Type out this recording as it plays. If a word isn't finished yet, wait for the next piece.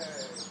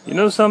You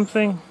know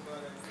something?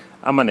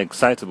 I'm an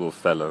excitable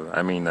fellow.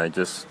 I mean, I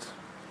just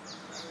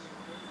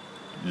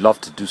love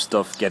to do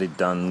stuff, get it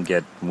done,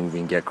 get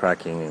moving, get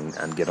cracking,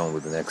 and get on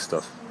with the next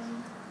stuff.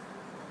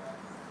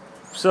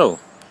 So,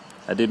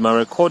 I did my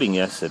recording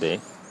yesterday.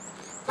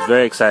 Was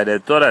very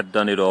excited. Thought I'd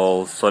done it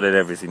all, sorted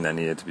everything that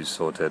needed to be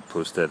sorted,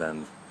 posted,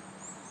 and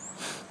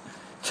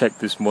checked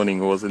this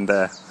morning, it wasn't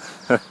there.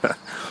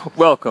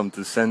 Welcome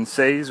to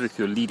Senseis with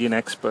your leading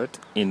expert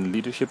in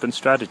leadership and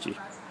strategy.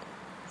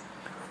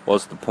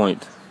 What's the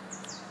point?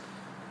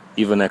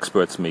 Even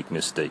experts make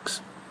mistakes.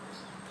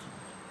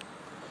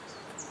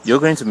 You're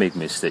going to make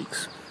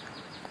mistakes.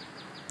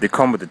 They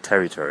come with the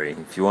territory.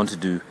 If you want to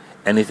do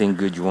anything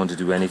good, you want to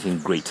do anything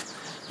great,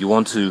 you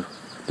want to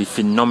be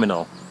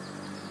phenomenal,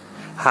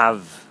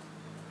 have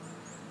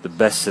the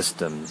best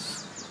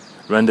systems,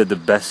 render the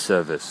best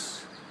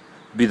service,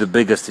 be the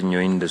biggest in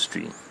your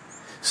industry,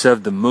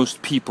 serve the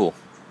most people,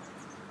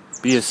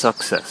 be a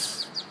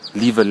success,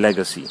 leave a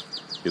legacy,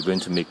 you're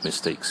going to make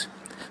mistakes.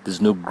 There's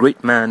no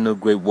great man, no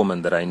great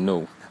woman that I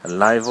know,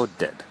 alive or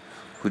dead,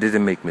 who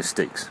didn't make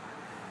mistakes,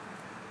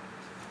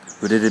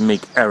 who didn't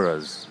make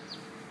errors.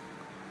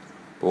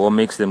 But what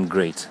makes them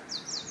great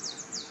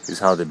is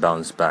how they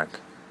bounce back.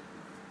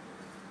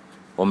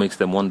 What makes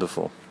them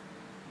wonderful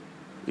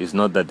is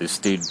not that they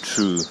stayed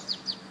true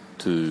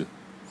to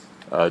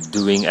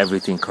doing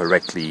everything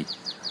correctly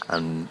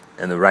and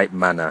in the right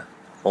manner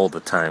all the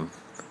time.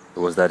 It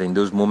was that in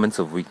those moments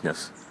of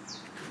weakness,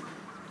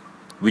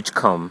 which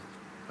come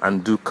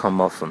and do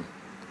come often,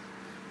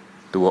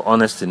 they were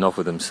honest enough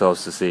with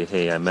themselves to say,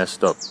 hey, I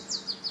messed up,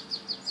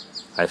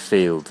 I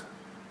failed,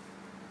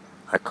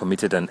 I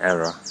committed an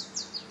error.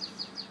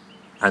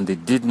 And they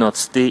did not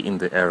stay in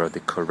the error,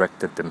 they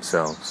corrected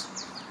themselves.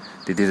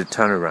 They did a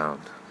turnaround.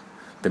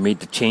 They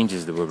made the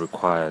changes that were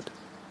required.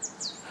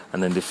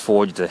 And then they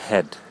forged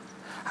ahead,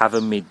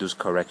 having made those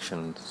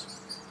corrections.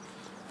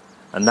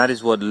 And that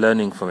is what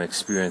learning from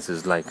experience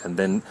is like. And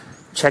then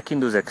checking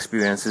those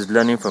experiences,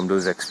 learning from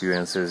those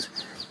experiences,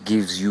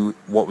 gives you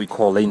what we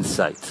call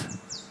insight.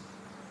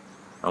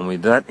 And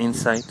with that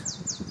insight,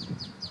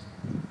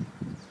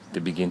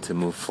 they begin to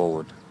move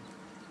forward.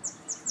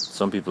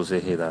 Some people say,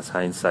 hey, that's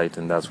hindsight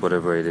and that's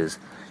whatever it is.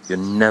 You're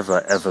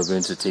never ever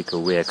going to take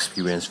away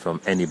experience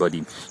from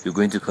anybody. You're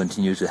going to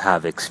continue to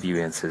have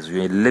experiences.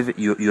 You're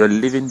a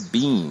living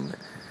being.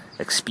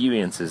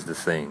 Experience is the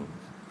thing.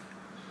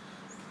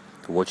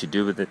 So what you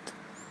do with it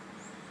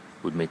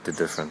would make the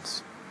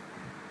difference.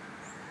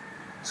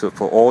 So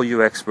for all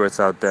you experts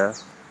out there,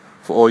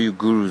 for all you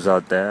gurus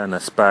out there and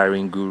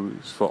aspiring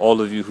gurus, for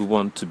all of you who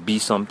want to be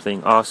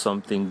something, are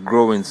something,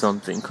 grow in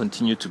something,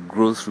 continue to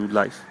grow through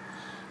life,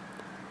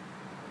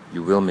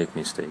 you will make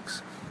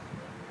mistakes.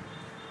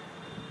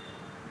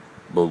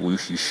 But you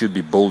should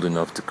be bold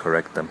enough to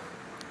correct them.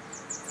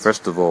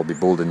 First of all, be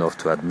bold enough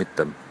to admit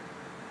them.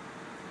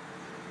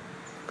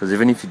 Because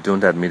even if you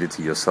don't admit it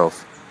to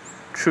yourself,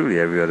 truly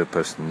every other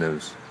person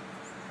knows.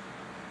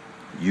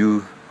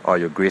 You are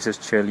your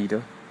greatest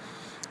cheerleader.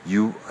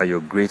 You are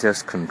your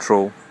greatest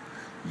control.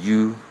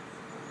 You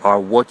are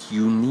what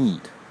you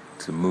need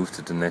to move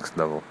to the next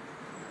level.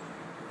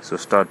 So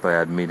start by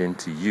admitting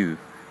to you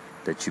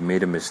that you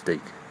made a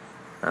mistake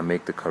and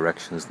make the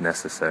corrections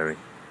necessary.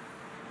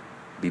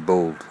 Be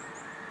bold,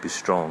 be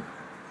strong,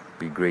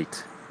 be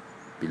great,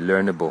 be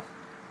learnable.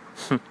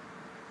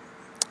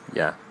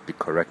 Yeah, be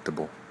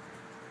correctable.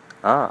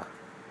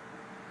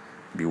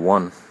 Be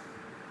one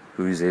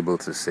who is able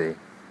to say,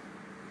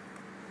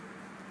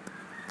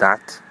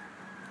 that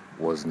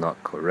was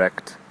not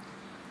correct,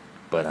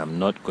 but I'm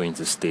not going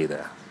to stay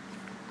there.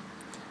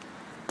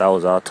 That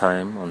was our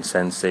time on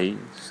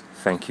Senseis.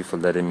 Thank you for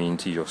letting me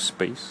into your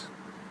space.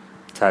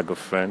 Tag a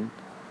friend,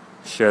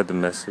 share the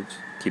message,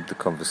 keep the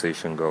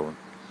conversation going.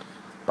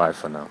 Bye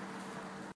for now.